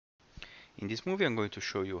In this movie I'm going to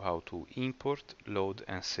show you how to import, load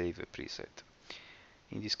and save a preset.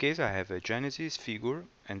 In this case I have a Genesis figure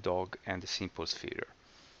and dog and a simple sphere.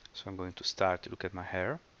 So I'm going to start to look at my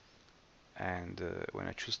hair, and when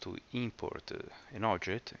I choose to import an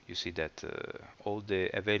object, you see that all the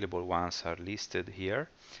available ones are listed here,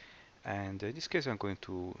 and in this case I'm going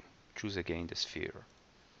to choose again the sphere.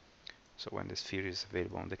 So when the sphere is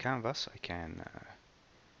available on the canvas, I can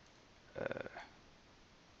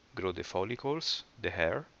grow the follicles, the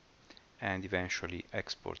hair, and eventually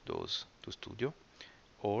export those to Studio.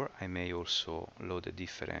 Or I may also load a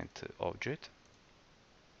different object.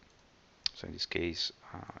 So in this case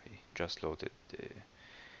I just loaded the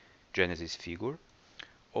Genesis figure.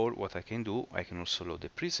 Or what I can do, I can also load a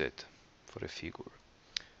preset for a figure.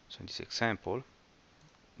 So in this example,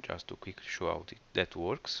 just to quickly show how that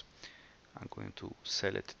works, I'm going to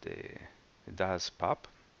select the DAZ PAP.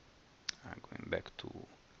 I'm going back to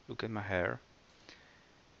look at my hair,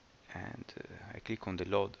 and I click on the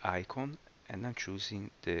load icon, and I'm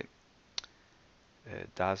choosing the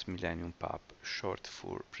DAZ Millennium PAP short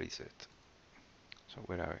for preset. So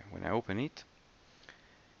when I open it,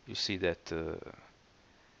 you see that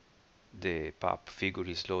the PAP figure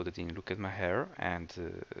is loaded in Look at My Hair, and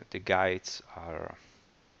the guides are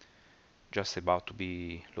just about to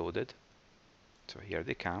be loaded. So here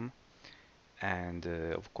they come, and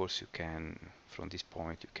of course you can, from this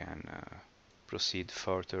point, you can proceed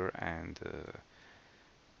further and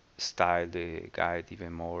style the guide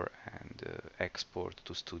even more and export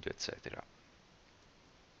to Studio, etc.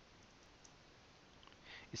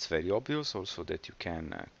 It's very obvious also that you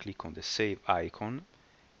can click on the save icon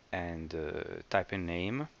and type a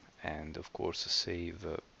name, and of course save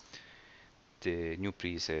the new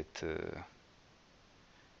preset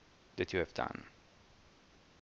that you have done.